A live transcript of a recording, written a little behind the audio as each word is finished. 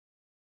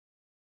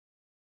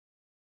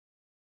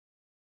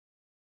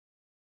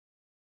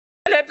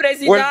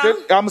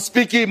Well, I'm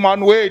speaking,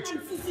 man. Wait.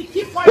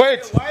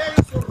 Wait.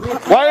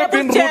 Why have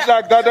you been rude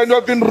like that? And you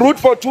have been rude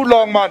for too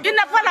long, man.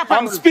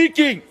 I'm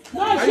speaking.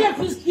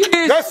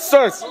 Yes,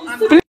 sir.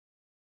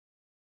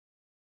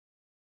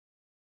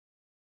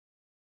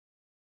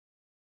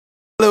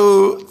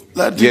 Hello,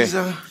 Ladiza.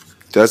 Yeah.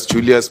 That's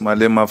Julius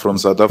Malema from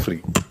South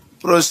Africa.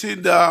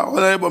 Proceed,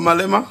 Honorable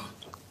Malema.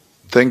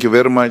 Thank you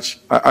very much.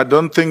 I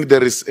don't think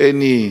there is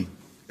any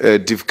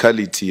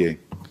difficulty here.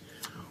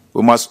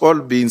 We must all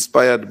be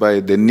inspired by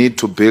the need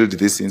to build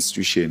this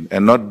institution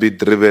and not be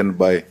driven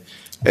by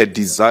a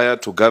desire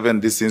to govern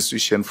this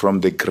institution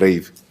from the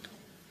grave.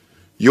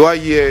 You are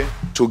here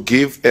to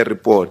give a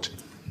report,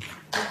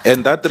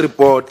 and that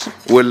report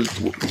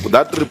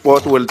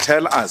will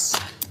tell us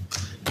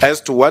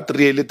as to what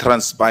really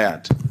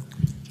transpired.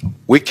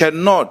 We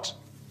cannot,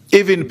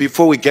 even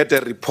before we get a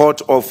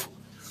report of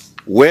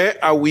where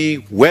are we,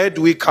 where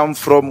do we come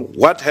from,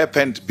 what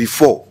happened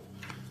before,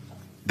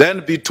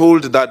 then be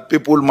told that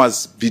people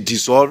must be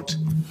dissolved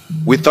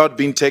without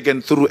being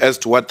taken through as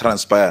to what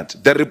transpired.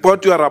 The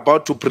report you are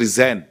about to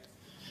present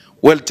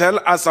will tell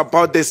us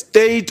about the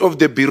state of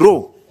the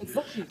Bureau.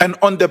 And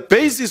on the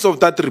basis of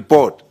that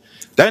report,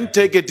 then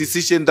take a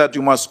decision that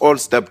you must all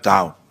step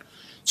down.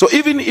 So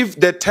even if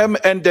the term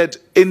ended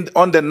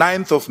on the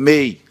 9th of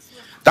May,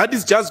 that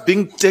is just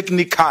being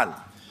technical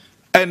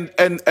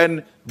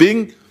and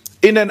being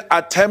in an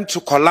attempt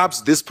to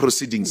collapse these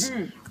proceedings,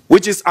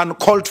 which is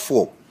uncalled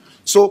for.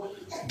 So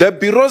the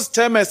Bureau's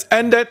term has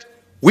ended.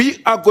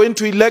 We are going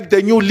to elect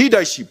the new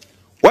leadership.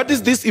 What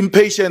is this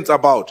impatience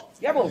about?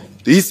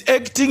 He's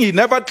acting. He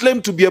never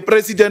claimed to be a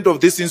president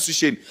of this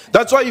institution.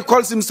 That's why he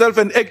calls himself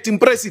an acting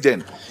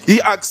president.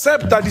 He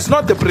accepts that he's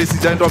not the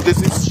president of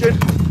this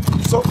institution.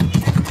 So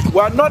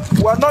we're not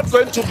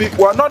going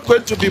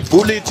to be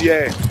bullied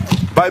here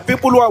by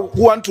people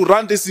who want to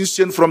run this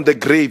institution from the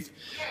grave.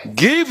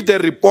 Give the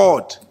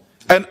report,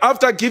 and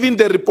after giving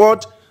the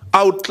report,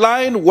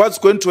 outline what's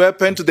going to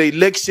happen to the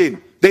election.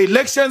 The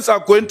elections are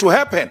going to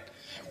happen.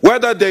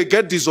 Whether they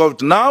get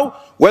dissolved now,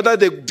 whether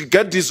they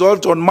get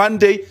dissolved on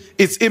Monday,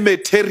 it's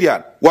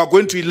immaterial. We are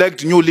going to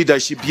elect new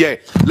leadership here.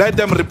 Let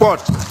them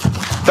report.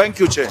 Thank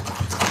you, Chair.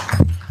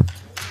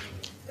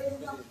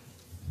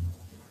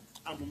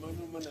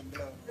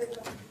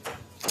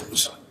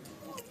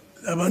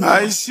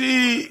 I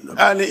see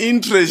an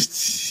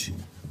interest.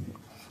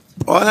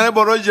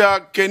 Honorable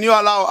Roger, can you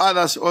allow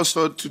others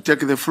also to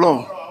take the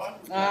floor? No.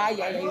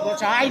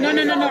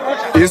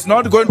 He's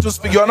not going to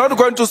speak. You're not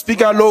going to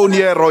speak alone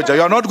here, Roger.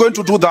 You're not going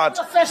to do that.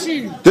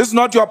 This is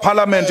not your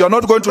parliament. You're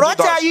not going to do that.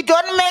 Roger, you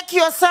don't make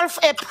yourself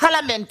a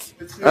parliament.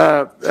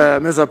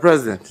 Mr.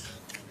 President.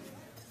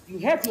 You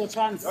have your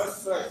chance.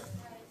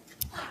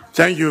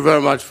 Thank you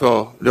very much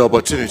for the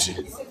opportunity.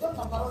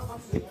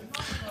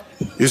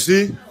 You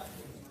see?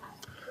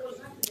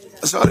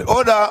 Sorry,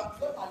 order.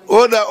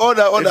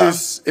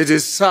 It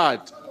is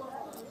sad.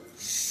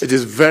 It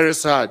is very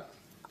sad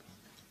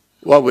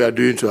what we are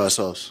doing to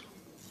ourselves.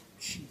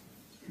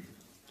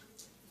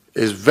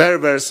 It's very,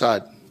 very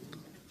sad.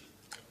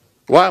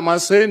 Why am I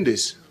saying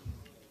this?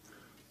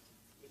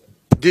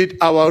 Did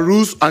our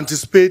rules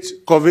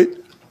anticipate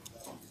COVID?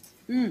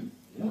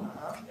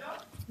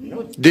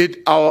 Did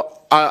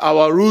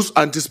our rules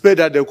anticipate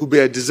that there could be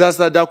a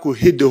disaster that could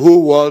hit the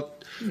whole world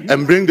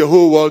and bring the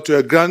whole world to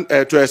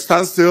a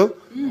standstill?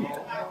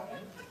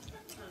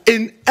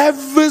 In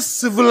every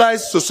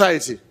civilized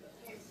society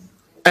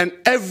and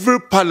every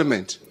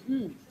parliament,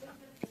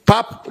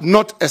 PAP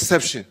not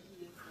exception,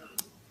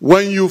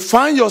 when you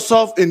find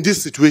yourself in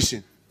this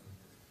situation,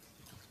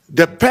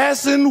 the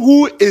person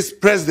who is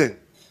president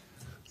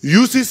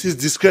uses his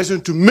discretion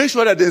to make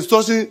sure that the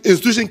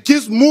institution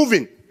keeps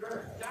moving.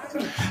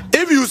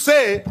 If you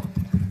say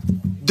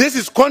this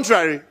is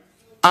contrary,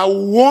 I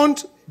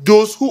want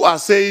those who are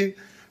saying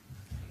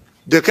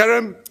the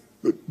current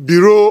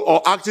bureau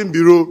or acting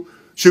bureau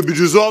should be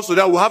dissolved so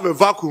that we'll have a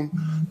vacuum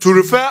to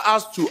refer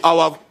us to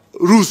our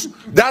rules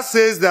that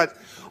says that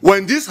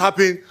when this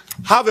happens,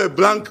 have a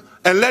blank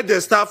and let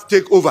the staff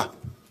take over.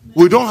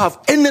 We don't have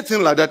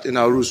anything like that in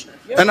our rules.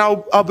 And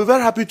I'll be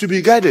very happy to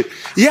be guided.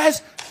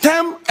 Yes,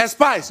 term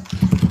expires,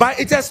 but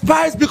it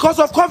expires because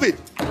of COVID.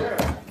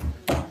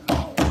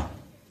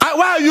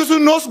 Why are you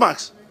using nose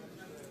masks?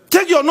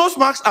 Take your nose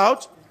masks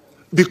out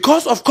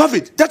because of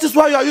COVID. That is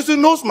why you are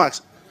using nose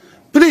masks.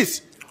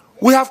 Please,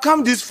 we have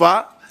come this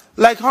far.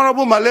 Like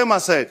Honorable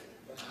Malema said,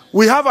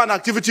 we have an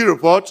activity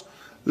report.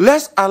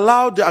 Let's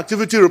allow the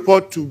activity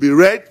report to be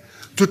read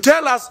to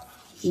tell us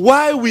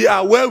why we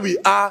are where we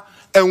are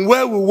and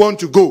where we want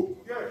to go.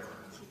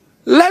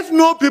 Let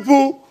no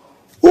people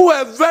who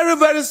are very,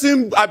 very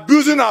seen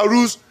abusing our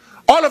rules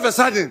all of a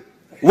sudden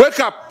wake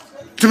up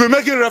to be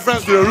making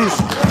reference to the rules.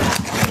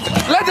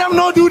 Let them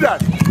not do that.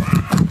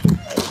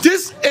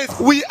 This is,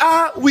 we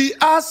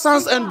are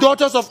sons and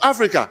daughters of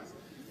Africa.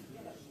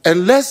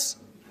 And let's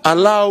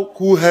allow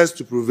cool heads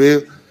to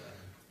prevail.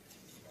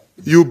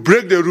 You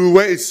break the rule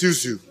where it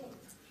suits you.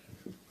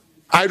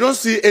 I don't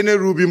see any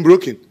rule being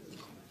broken.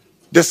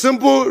 The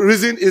simple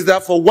reason is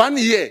that for 1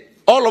 year,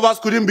 all of us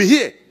couldn't be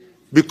here.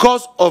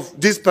 because of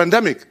this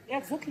pandemic.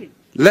 Exactly.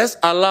 Let's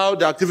allow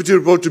the activity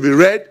report to be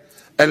read,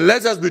 and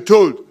let us be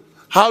told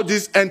how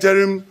this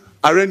interim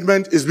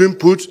arrangement is being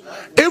put.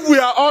 If we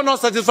are all not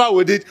satisfied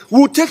with it,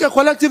 we'll take a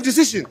collective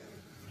decision.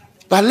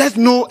 But let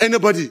no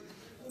anybody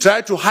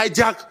try to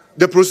hijack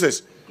the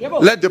process.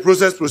 Let the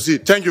process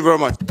proceed. Thank you very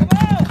much.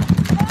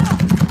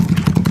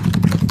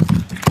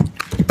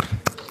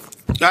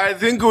 I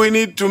think we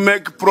need to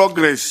make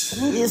progress.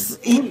 Yes.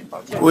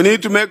 We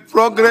need to make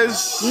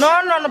progress.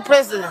 No,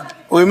 President.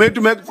 We need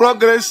to make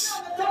progress.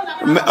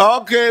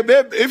 Okay,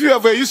 babe, if you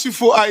have a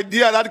useful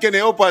idea that can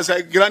help us,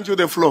 I grant you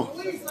the floor.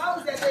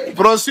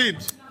 Proceed.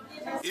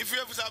 If you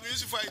have some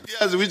useful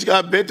ideas which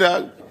are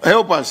better,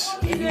 help us.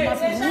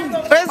 President.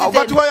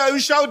 But why are you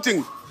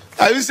shouting?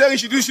 Are you saying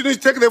she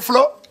shouldn't take the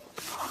floor?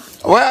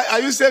 Why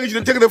are you saying she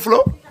shouldn't take the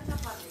floor?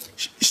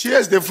 She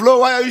has the floor.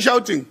 Why are you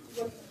shouting?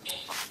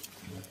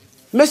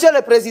 Monsieur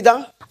le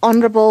Président,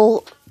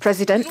 Honorable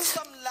President,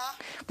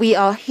 we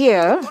are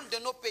here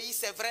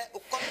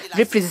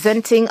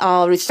representing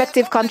our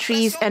respective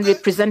countries and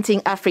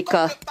representing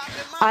Africa.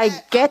 I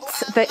get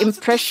the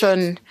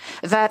impression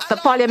that the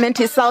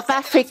parliament is South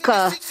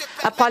Africa.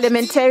 A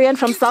parliamentarian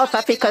from South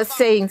Africa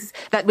saying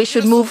that we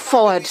should move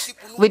forward.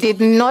 We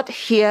did not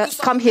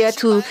come here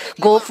to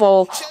go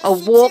for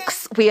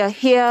walks. We are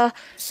here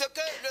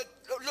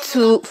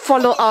to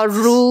follow our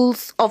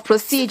rules of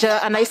procedure,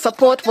 and I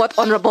support what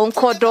Honorable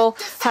Nkodo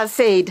has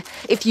said.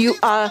 If you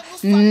are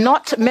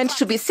not meant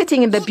to be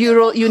sitting in the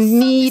bureau, you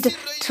need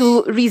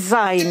to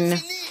resign.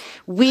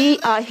 We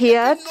are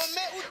here,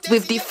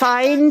 we've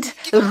defined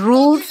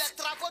rules,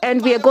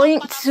 and we are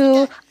going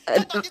to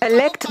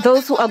elect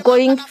those who are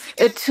going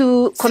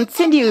to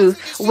continue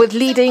with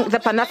leading the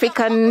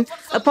Pan-African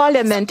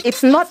Parliament.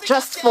 It's not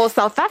just for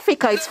South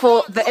Africa, it's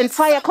for the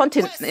entire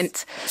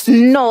continent.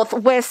 North,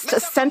 West,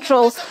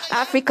 Central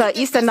Africa,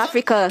 Eastern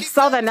Africa,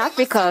 Southern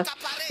Africa.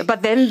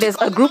 But then there's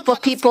a group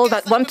of people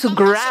that want to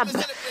grab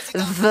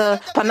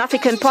the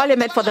Pan-African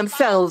Parliament for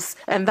themselves.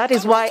 And that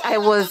is why I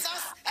was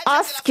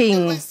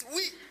asking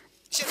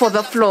for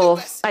the floor.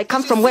 I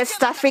come from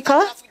West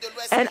Africa,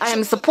 and I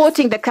am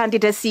supporting the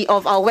candidacy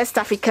of our West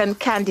African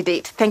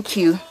candidate. Thank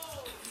you.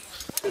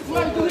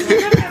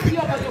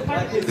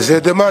 Je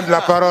demande la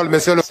parole,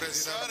 Monsieur le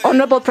Président.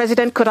 Honorable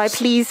President, could I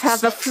please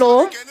have the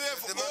floor?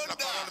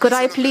 Could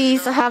I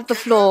please have the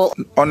floor?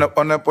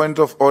 On a point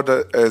of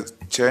order,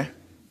 Chair,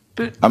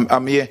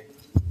 I'm here.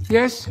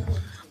 Yes.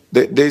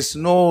 There's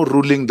no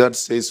ruling that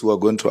says we are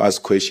going to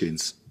ask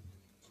questions.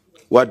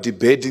 We're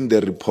debating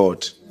the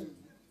report.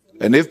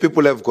 And if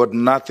people have got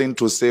nothing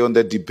to say on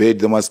the debate,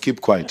 they must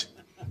keep quiet.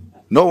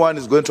 No one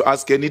is going to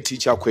ask any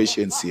teacher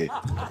questions here.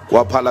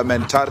 We're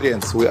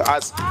parliamentarians. We're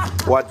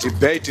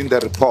debating the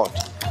report.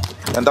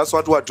 And that's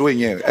what we're doing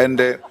here. And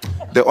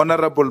the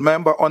honorable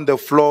member on the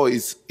floor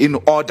is in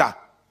order.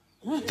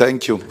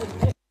 Thank you.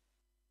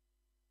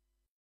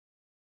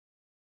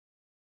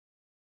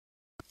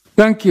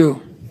 Thank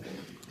you.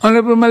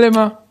 Honorable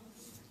Malema.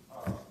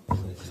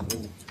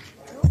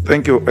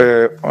 Thank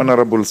you,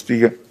 Honorable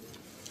Speaker.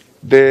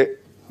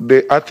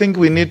 I think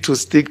we need to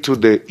stick to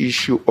the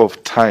issue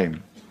of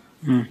time.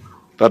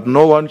 That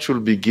no one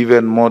should be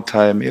given more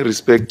time,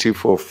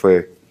 irrespective of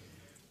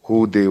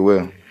who they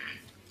were.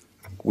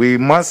 We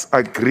must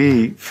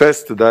agree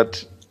first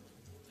that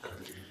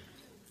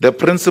the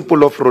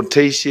principle of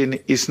rotation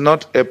is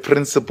not a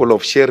principle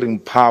of sharing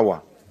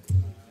power.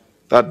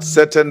 That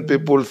certain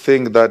people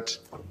think that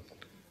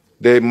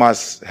they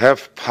must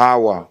have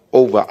power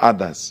over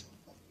others.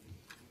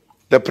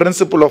 The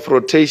principle of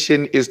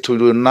rotation is to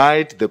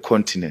unite the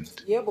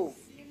continent.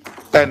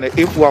 And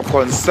if we are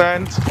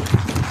concerned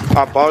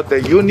about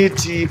the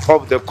unity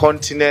of the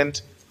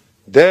continent,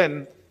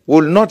 then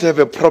we'll not have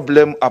a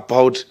problem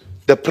about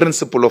the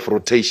principle of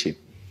rotation.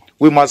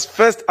 We must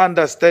first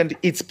understand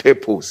its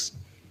purpose.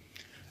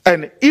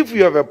 And if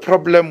you have a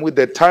problem with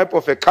the type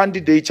of a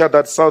candidature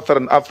that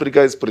Southern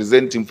Africa is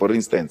presenting, for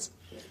instance,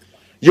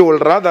 you will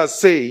rather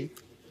say,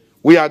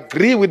 we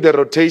agree with the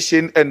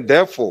rotation and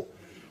therefore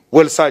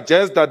will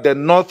suggest that the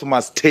North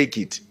must take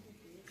it.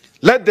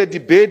 Let the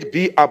debate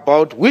be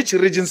about which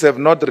regions have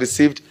not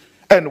received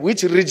and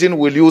which region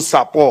will you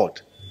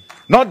support.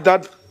 Not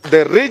that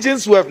the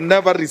regions who have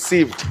never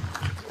received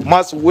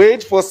must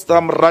wait for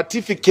some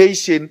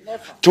ratification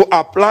to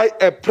apply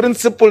a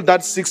principle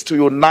that seeks to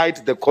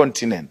unite the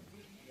continent.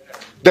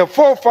 The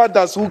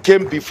forefathers who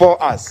came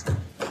before us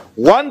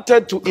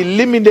wanted to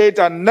eliminate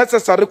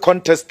unnecessary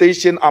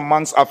contestation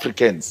amongst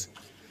Africans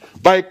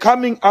by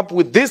coming up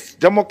with these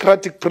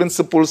democratic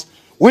principles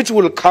which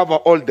will cover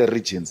all the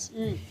regions.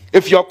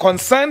 If you're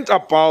concerned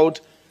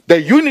about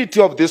the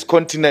unity of this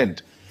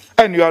continent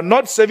and you are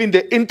not serving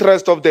the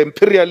interest of the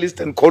imperialist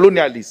and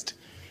colonialist,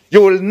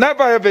 you will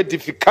never have a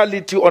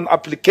difficulty on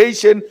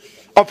application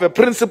of a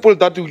principle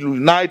that will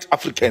unite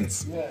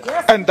Africans.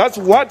 And that's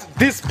what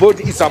this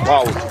body is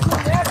about.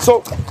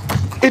 So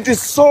it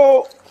is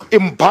so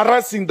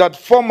embarrassing that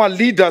former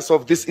leaders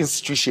of this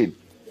institution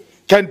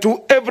can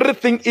do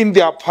everything in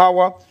their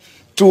power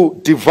to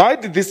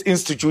divide this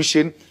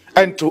institution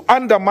and to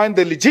undermine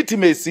the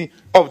legitimacy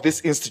of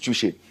this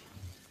institution.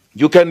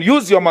 You can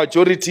use your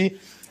majority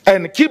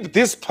and keep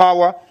this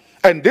power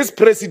and this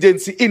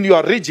presidency in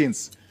your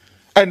regions.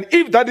 And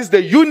if that is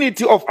the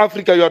unity of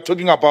Africa you are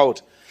talking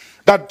about,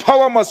 that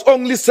power must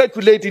only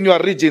circulate in your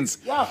regions,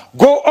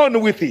 go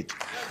on with it.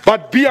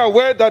 But be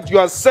aware that you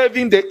are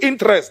serving the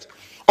interest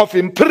of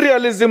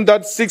imperialism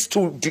that seeks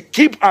to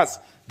keep us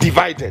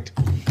divided.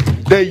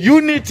 The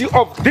unity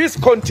of this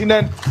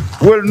continent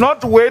will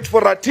not wait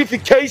for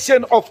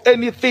ratification of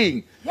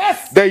anything.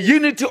 Yes. The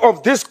unity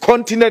of this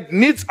continent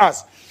needs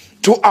us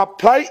to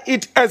apply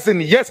it as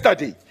in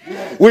yesterday.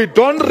 We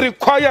don't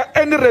require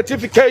any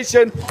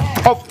ratification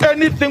of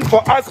anything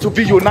for us to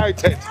be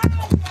united.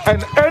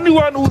 And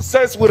anyone who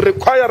says we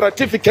require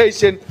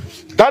ratification,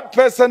 that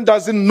person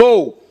doesn't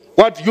know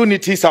what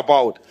unity is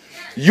about.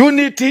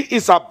 Unity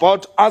is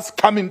about us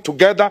coming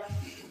together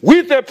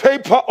with a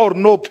paper or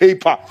no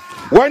paper.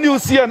 When you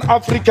see an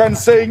African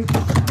saying,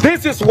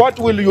 this is what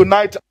will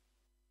unite.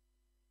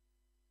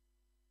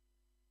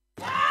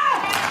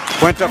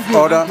 Point of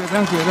order.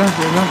 Thank you.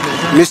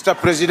 Mr.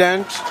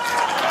 President.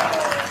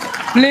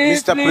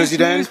 Please, Mr.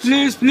 President.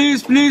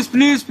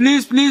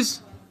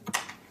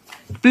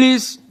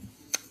 Please.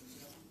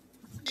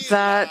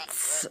 That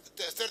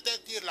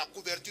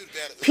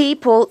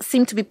people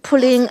seem to be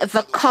pulling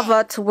the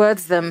cover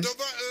towards them.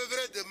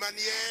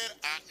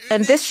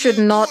 And this should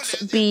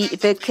not be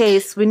the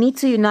case. We need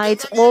to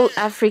unite all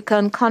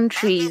African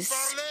countries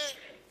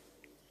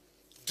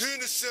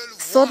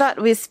so that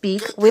we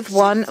speak with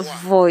one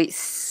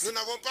voice.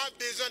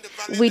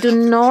 We do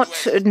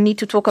not need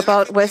to talk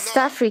about West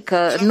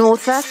Africa,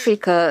 North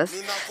Africa,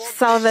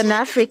 Southern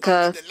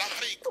Africa.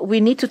 We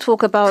need to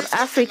talk about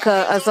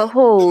Africa as a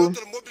whole.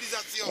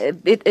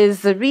 It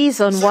is the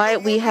reason why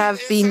we have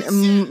been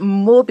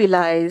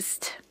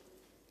mobilized.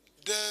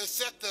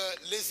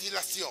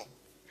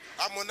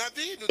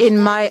 In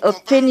my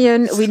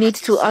opinion, we need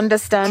to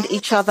understand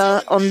each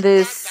other on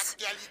this.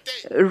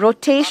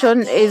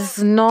 Rotation is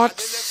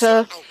not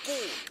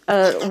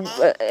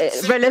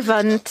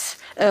relevant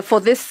for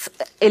this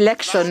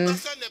election.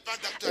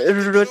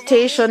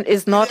 Rotation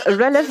is not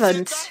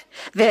relevant.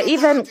 There are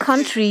even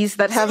countries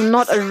that have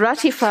not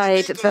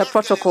ratified the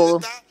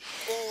protocol.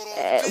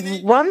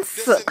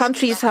 Once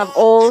countries have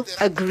all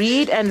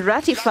agreed and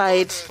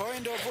ratified.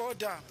 Point of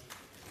order.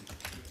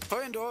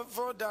 Point of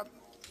order.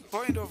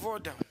 Point of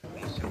order.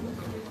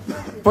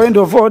 Point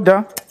of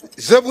order.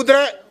 Je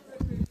voudrais.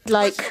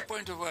 Like.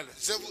 Point of order.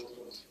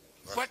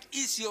 What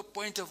is your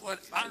point of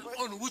order and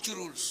on which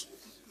rules?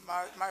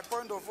 My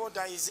point of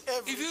order is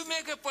if you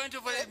make a point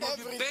of order, it must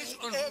be based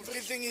on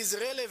everything is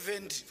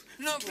relevant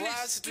to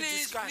us to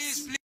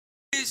discuss.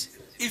 Please,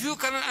 if you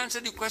cannot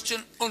answer the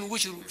question on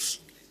which rules,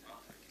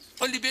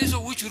 on the basis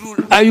of which rule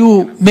are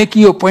you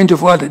making your point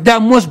of order? There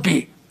must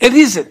be a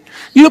reason.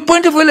 Your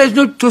point of order is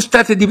not to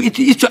start a debate.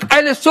 It's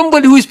either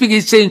somebody who is speaking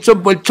is saying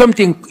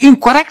something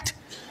incorrect,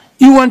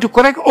 you want to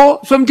correct,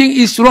 or something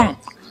is wrong.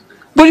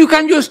 But you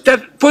can't just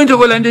start point of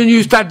order and then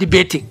you start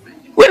debating.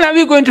 When are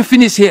we going to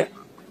finish here?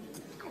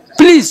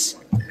 Please.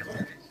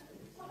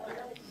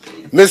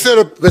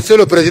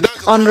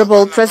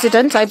 Honorable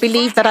President, I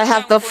believe that I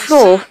have the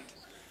floor.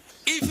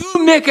 If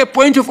you make a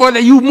point of order,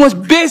 you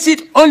must base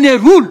it on a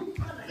rule.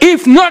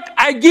 If not,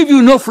 I give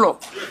you no floor.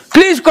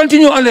 Please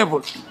continue,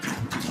 Honorable.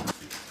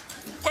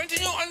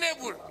 Continue,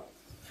 Honorable.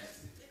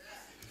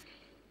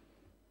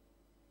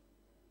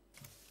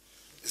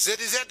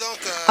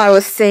 I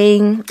was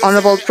saying,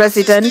 Honorable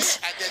President,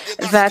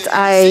 that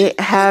I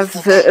have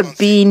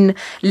been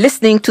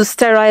listening to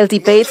sterile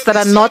debates that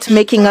are not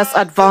making us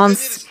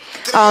advance.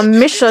 Our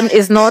mission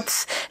is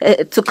not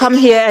to come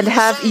here and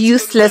have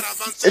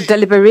useless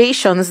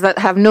deliberations that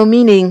have no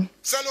meaning.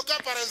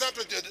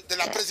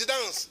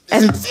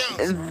 And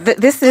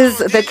this is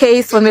the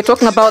case when we're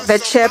talking about the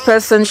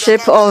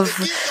chairpersonship of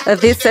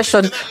this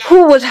session.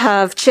 Who would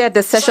have chaired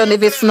the session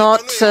if it's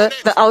not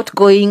the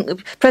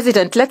outgoing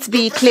president? Let's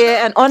be clear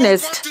and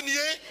honest.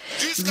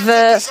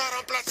 The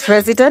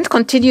president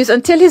continues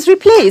until he's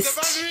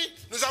replaced.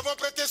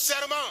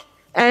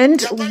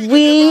 And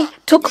we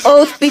took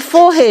oath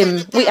before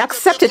him. We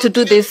accepted to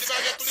do this.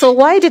 So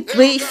why did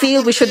we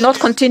feel we should not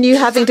continue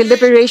having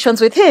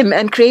deliberations with him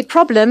and create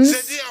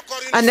problems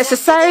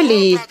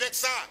unnecessarily?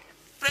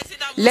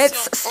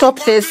 Let's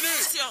stop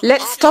this.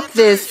 Let's stop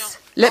this.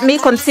 Let me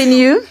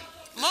continue.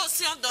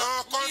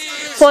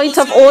 Point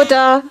of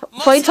order.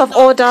 Point of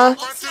order.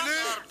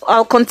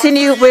 I'll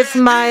continue with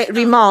my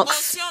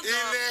remarks.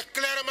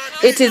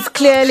 It is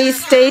clearly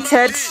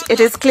stated. It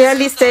is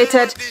clearly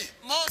stated.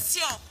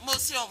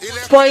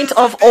 Point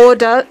of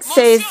order,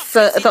 says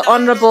the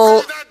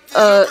Honorable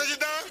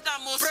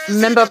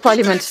Member of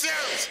Parliament.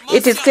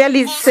 It is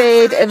clearly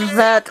said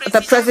that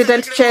the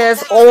President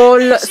chairs all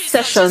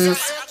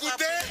sessions,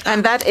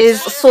 and that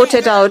is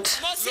sorted out.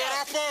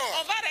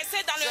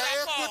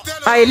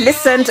 I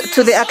listened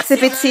to the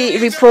activity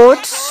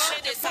report.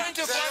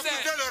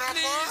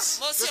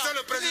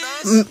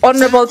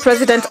 Honorable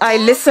President, I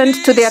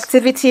listened to the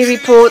activity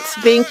report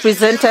being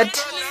presented.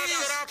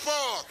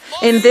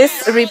 In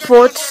this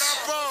report,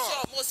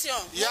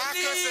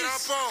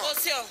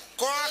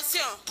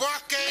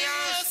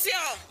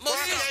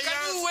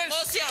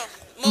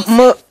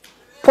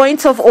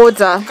 point of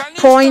order.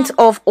 Point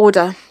of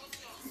order.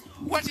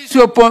 What is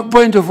your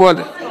point of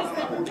order?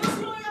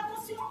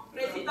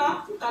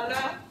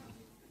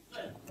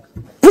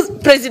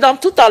 Président,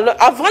 tout à l'heure,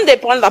 avant de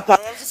prendre la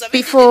parole,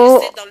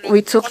 before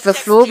we took the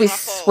floor, we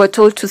were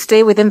told to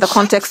stay within the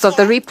context of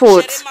the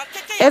report.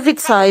 Every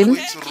time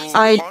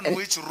On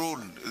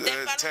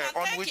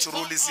which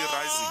rule is he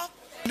rising?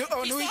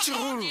 On which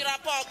rule?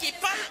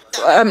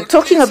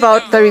 Talking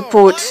about the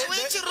report.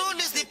 Which rule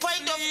is the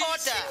point of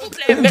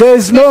order? There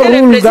is no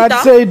rule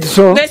that said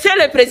so. Monsieur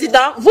le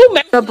Président,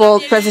 vous-même,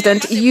 Honorable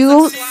President,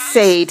 you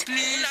said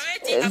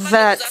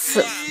that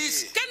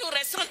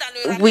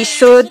we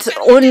should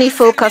only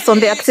focus on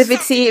the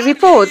activity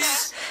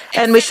reports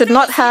and we should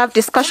not have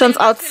discussions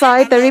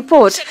outside the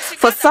report.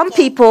 For some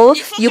people,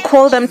 you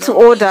call them to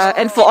order,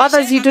 and for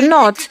others, you do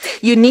not.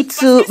 You need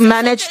to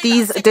manage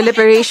these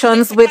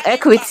deliberations with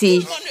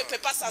equity.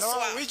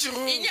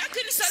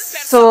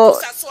 So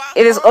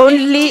it is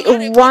only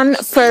one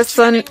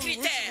person.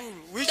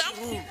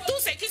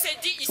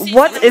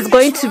 What is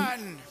going to...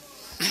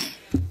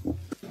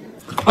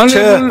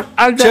 Honorable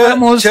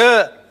Alderamos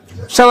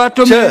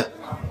Sawatome.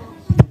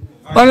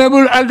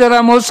 Honorable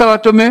Alderamos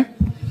Sawatome.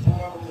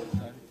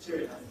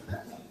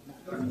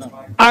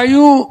 Are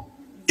you...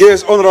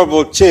 Yes,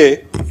 Honorable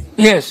Chair.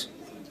 Yes.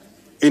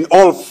 In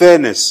all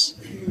fairness,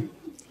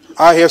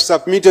 I have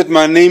submitted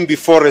my name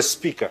before a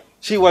speaker.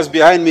 She was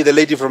behind me, the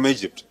lady from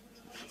Egypt.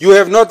 You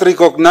have not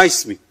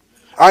recognized me.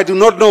 I do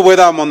not know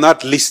whether I'm on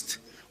that list.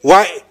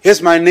 Why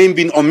has my name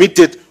been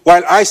omitted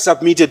while I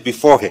submitted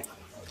before her?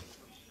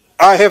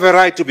 I have a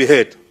right to be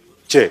heard,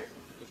 Chair.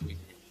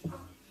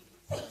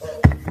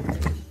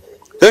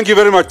 Thank you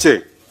very much,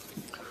 Chair.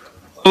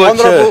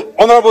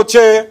 Honorable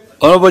Chair.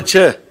 Honorable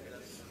Chair.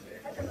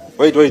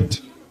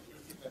 Wait.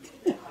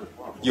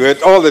 You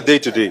had all the day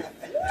today.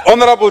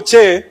 Honorable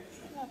Chair,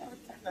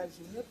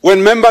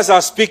 when members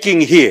are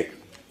speaking here,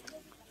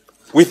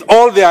 with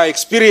all their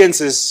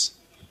experiences,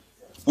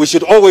 we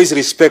should always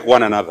respect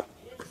one another.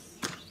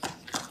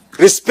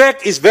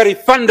 Respect is very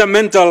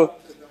fundamental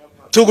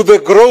to the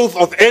growth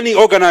of any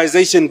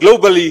organization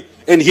globally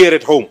and here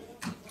at home.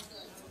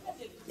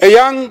 A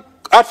young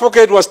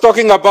advocate was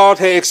talking about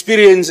her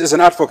experience as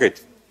an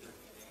advocate.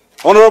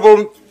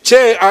 Honorable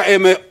Chair, I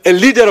am a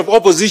leader of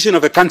opposition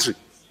of a country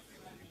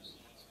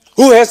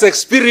who has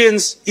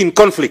experience in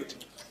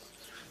conflict.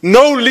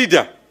 No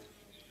leader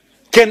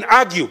can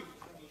argue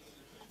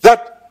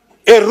that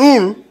a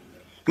rule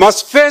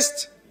must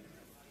first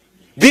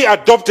be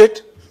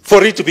adopted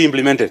for it to be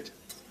implemented.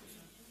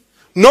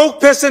 No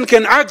person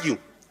can argue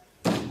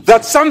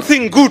that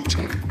something good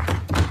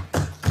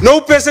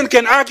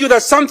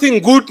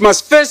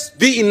must first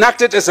be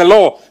enacted as a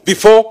law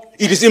before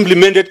it is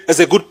implemented as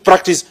a good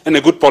practice and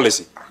a good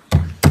policy.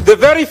 The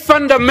very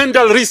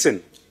fundamental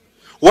reason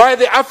why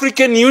the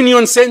African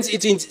Union since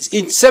its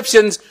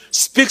inception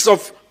speaks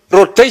of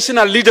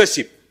rotational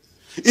leadership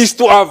is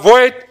to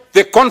avoid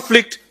the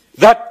conflict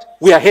that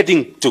we are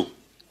heading to.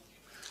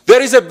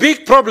 There is a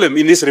big problem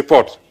in this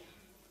report.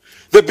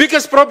 The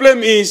biggest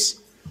problem is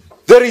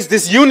there is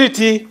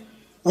disunity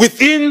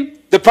within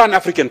the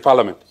Pan-African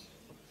Parliament.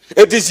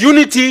 A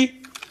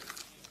disunity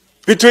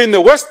between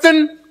the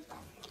Western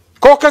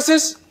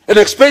Caucasus and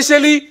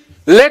especially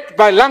led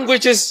by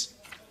languages,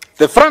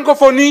 the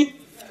Francophonie,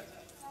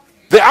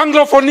 the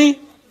Anglophony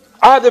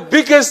are the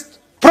biggest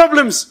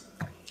problems.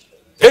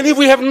 And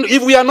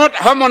if we are not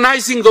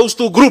harmonizing those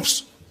two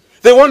groups,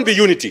 there won't be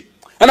unity.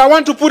 And I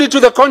want to put it to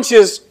the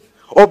conscience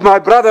of my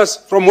brothers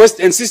from West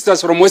and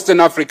sisters from Western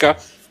Africa,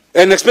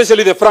 and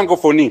especially the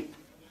Francophonie.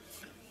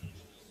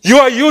 You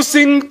are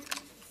using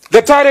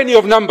the tyranny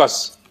of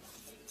numbers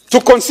to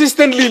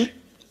consistently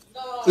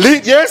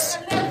lead. Yes,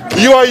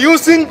 you are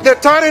using the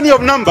tyranny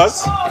of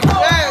numbers.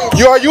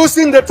 You are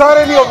using the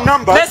tyranny of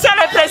numbers. Monsieur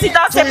le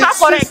Président, c'est pas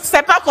correct.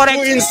 C'est pas correct.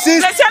 Monsieur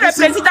le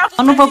Président.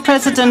 Honorable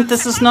President,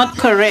 this is not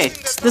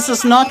correct. This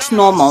is not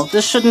normal.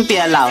 This shouldn't be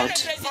allowed.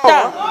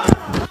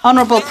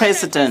 Honorable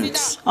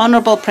President,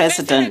 Honorable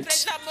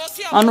President,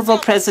 Honorable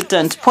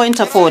President, point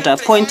of order,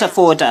 point of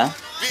order,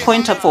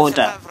 point of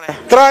order.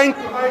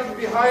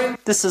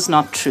 This is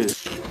not true.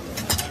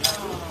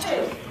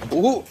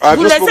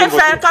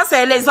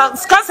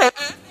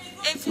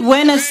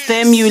 When it's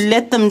them, you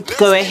let them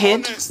go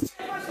ahead.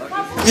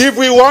 If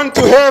we want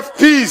to have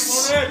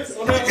peace,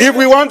 if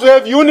we want to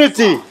have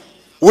unity,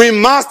 we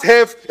must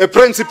have a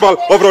principle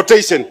of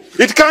rotation.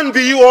 It can't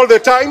be you all the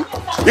time.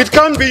 It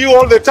can't be you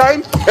all the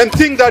time and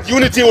think that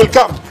unity will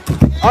come.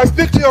 I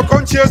speak to your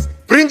conscience,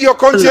 bring your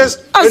conscience,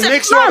 and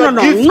make sure that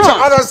give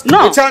others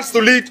a chance to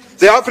lead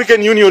the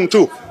African Union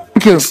too.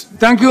 Thank you.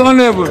 Thank you,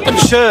 Honorable.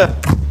 Sure.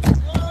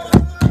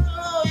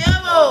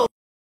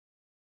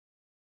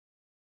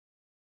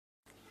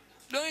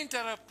 Don't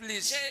interrupt,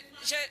 please.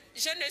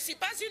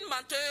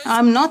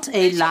 I'm not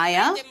a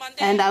liar,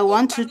 and I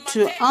wanted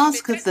to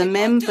ask the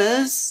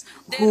members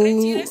who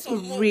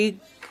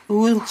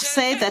who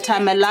say that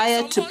I'm a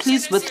liar to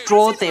please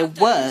withdraw their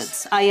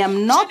words. I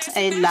am not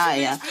a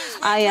liar.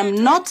 I am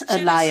not a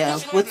liar.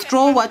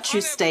 Withdraw what you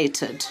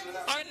stated.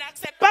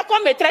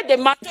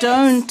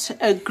 Don't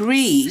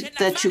agree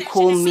that you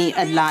call me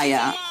a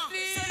liar.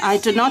 I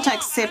do not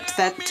accept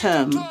that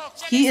term.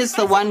 He is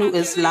the one who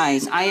is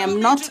lying. I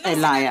am not a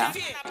liar.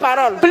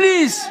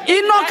 Please.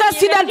 Ils n'ont qu'à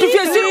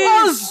s'identifier sur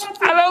 11.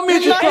 Allow me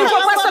to Il ne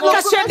faut pas se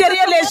cacher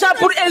derrière les gens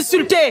pour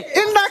insulter.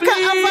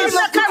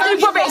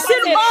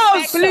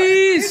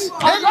 Please.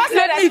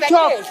 Let me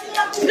talk.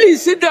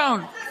 Please sit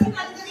down.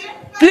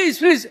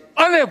 Please.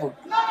 Honorable.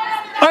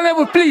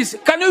 Honorable, please.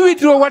 Can you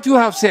withdraw what you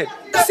have said?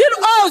 Sur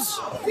 11.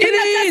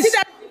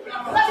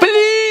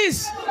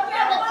 Please.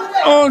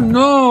 Oh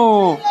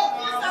no.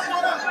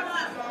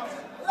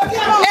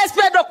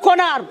 Espèce de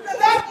connard.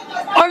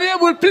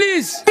 Honorable,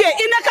 please.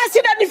 Il n'a qu'à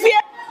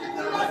s'identifier.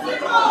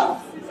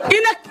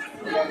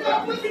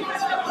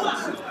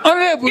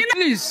 Honorable,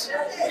 please.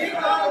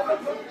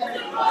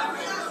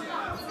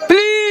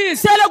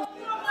 Please.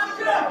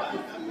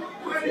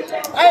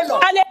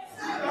 Allez.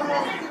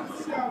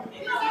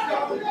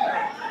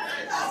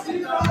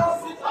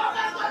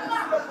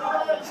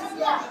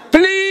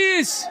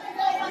 Please.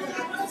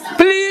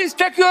 Please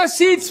take your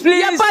seats,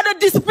 please. Il n'y a pas de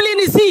discipline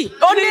ici.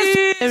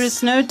 There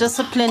is no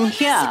discipline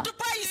here.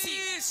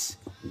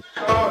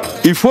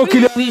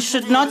 We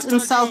should not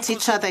insult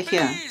each other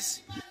here.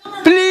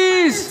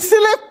 Please.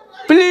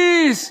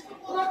 Please.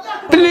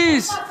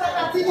 Please.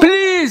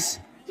 Please.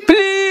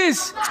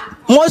 Please.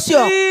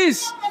 Monsieur.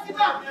 Please.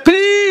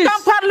 Please.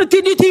 Quand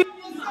parle-t-il?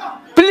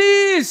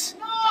 Please.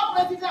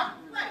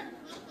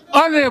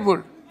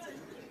 Honorable,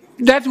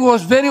 that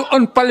was very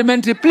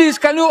unparliamentary. Please,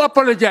 can you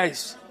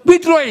apologize?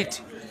 Withdraw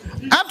it.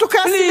 En tout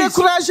cas, s'il est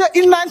courageux,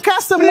 il n'a qu'à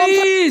se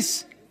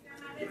montrer.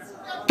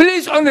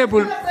 Please,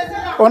 Honorable.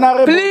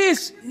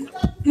 Please.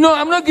 No,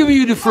 I'm not giving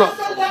you the floor.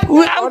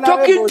 I'm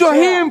talking to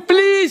him.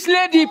 Please,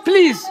 lady,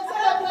 please.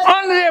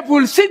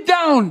 Honorable, sit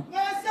down.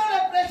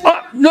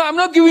 Oh, no, I'm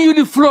not giving you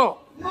the floor.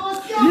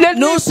 Let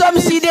me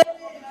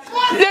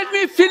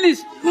finish.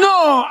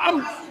 No,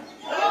 I'm...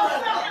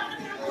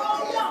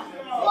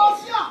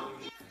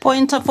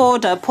 Point of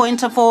order.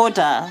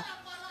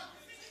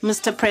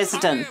 Mr.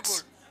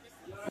 President.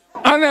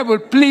 Honorable,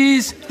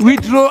 please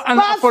withdraw and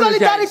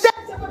apologize.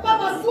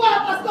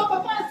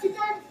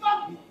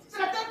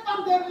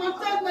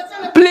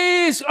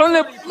 Please,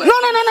 Honorable.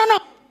 No.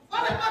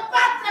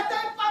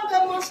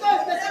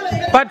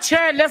 But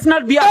Chair, let's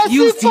not be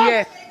abused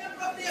here.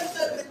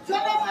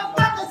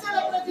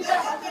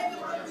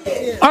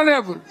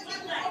 Honorable,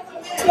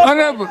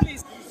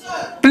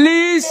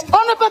 please.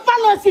 On ne peut pas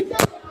l'inciter.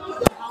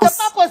 C'est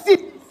pas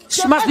possible.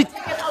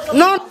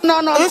 No.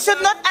 You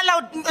should not allow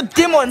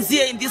demons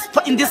here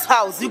in this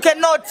house. We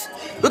cannot.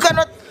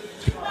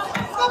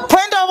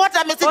 Point of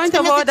order, Mr.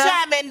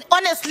 Chairman.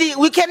 Honestly,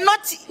 we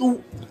cannot.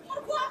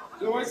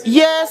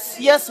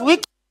 Yes, we.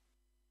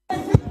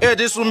 Hey,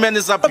 this woman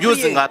is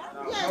abusing her.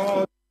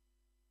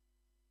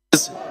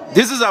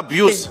 This is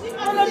abuse.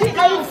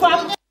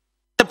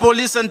 The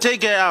police and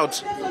take her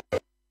out.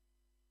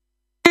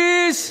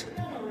 Please,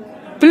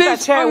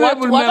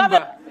 honorable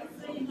member.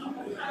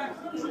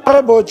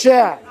 Honorable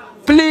Chair.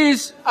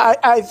 Please.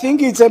 I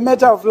think it's a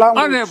matter of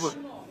language. Honorable.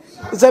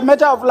 It's a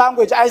matter of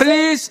language.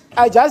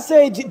 I just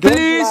said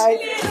don't lie,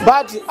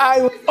 but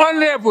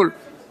Honorable,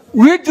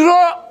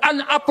 withdraw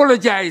and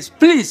apologize,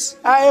 please.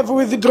 I have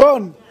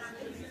withdrawn.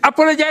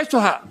 Apologize to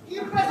her.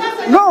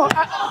 No,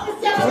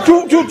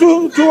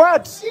 to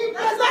what?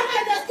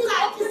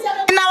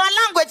 In our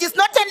language, it's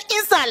not an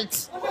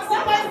insult.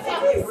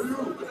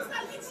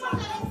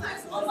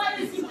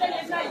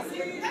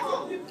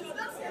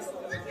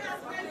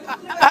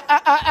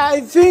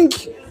 I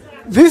think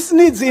this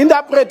needs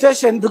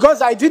interpretation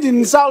because I didn't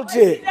insult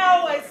her.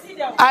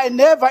 I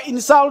never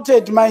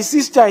insulted my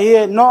sister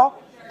here, no.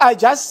 I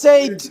just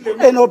said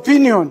an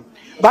opinion,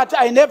 but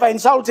I never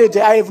insulted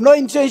her. I have no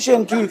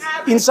intention to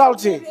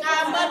insult her.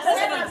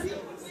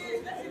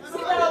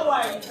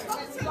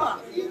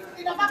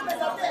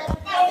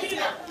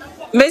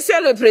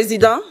 Monsieur le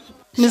Président.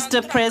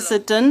 Mr.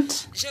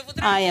 President,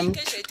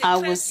 I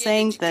was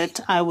saying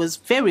that I was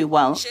very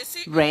well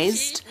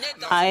raised.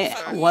 I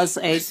was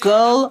a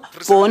girl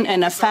born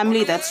in a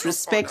family that's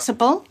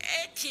respectable,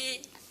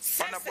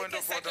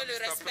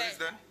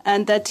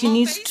 and that he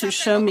needs to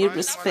show me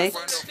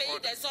respect.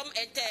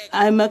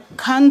 I'm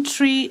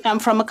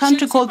from a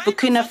country called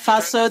Burkina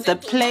Faso, the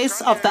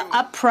place of the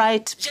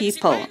upright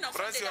people.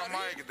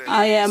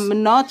 I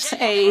am not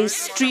a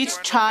street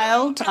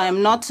child. I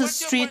am not a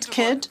street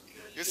kid.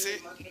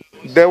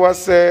 There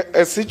was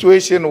a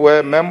situation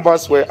where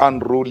members were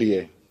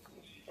unruly.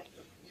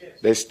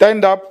 They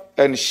stand up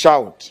and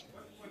shout.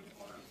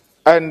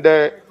 And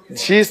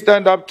she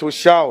stand up to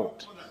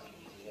shout.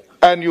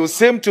 And you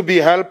seem to be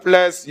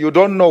helpless. You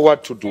don't know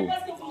what to do.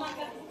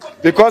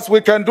 Because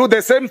we can do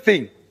the same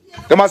thing.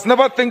 They must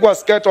never think we're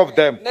scared of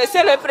them.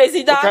 Monsieur le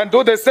Président. We can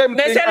do the same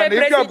thing. And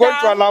if you are going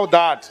to allow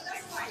that,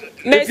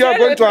 If you are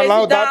going to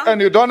allow that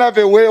and you don't have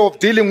a way of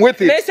dealing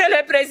with it,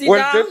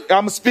 well,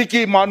 I'm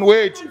speaking, man,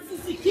 wait.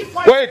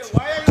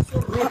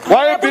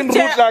 Why have you been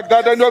rude like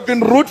that? And you have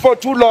been rude for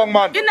too long,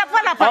 man.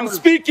 I'm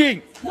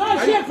speaking.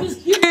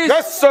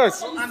 Yes, sir.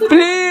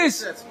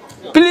 Please.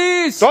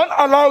 Don't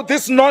allow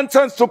this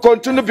nonsense to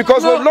continue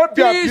because we will not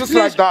be abused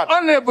like that.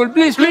 Honorable,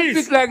 please don't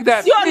speak like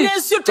that.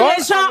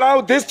 Don't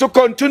allow this to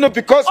continue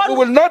because we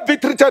will not be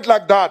treated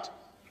like that.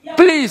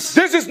 Please.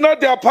 This is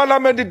not their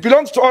parliament. It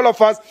belongs to all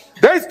of us.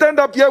 They stand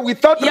up here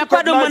without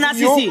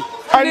recognizing you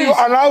and you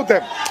allow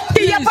them.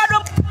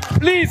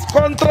 Please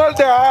control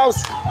their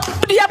house.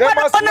 They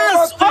must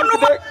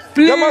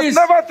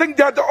never think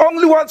they are the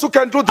only ones who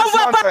can do this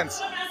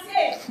nonsense.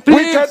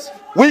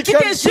 We can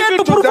give it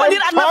to them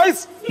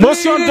twice.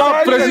 Motion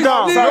d'ordre,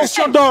 Président.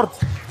 Motion d'ordre.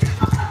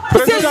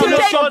 Président,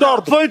 motion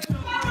d'ordre.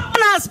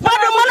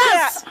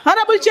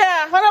 Honorable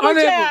Chair.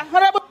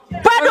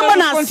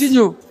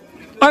 Continue.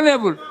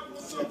 Honorable.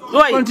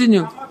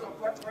 Continue.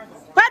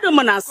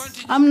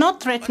 I'm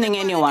not threatening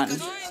anyone.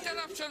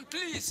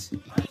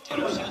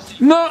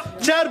 No.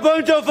 Chair,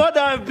 point of order.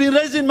 I've been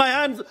raising my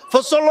hand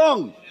for so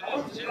long.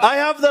 I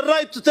have the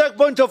right to take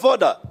point of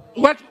order.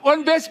 What?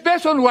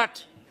 Based on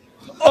what?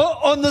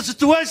 On the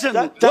situation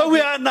where we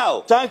are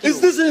now. Is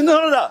this in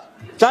order?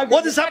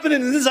 What is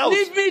happening in this house?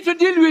 Leave me to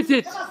deal with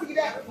it.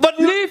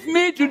 Leave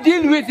me to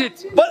deal with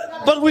it.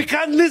 But we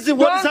can't listen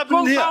what is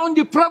happening here. Don't compound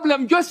the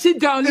problem. Just sit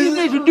down. Leave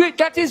me to do it.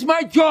 That is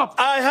my job.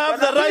 I have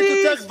the right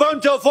to take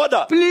point of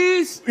order.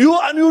 Please.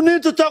 You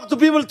need to talk to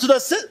people to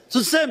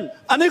same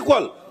and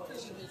equal.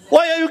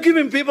 Why are you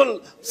giving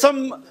people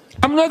some?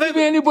 I'm not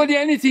giving anybody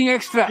anything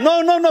extra.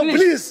 No,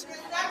 please.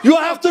 You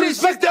have to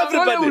respect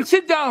everybody. Honorable,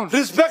 sit down.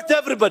 Respect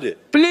everybody.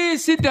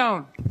 Please sit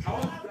down.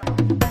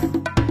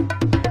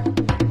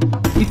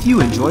 If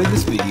you enjoyed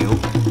this video,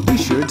 be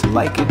sure to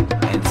like it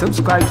and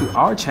subscribe to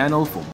our channel for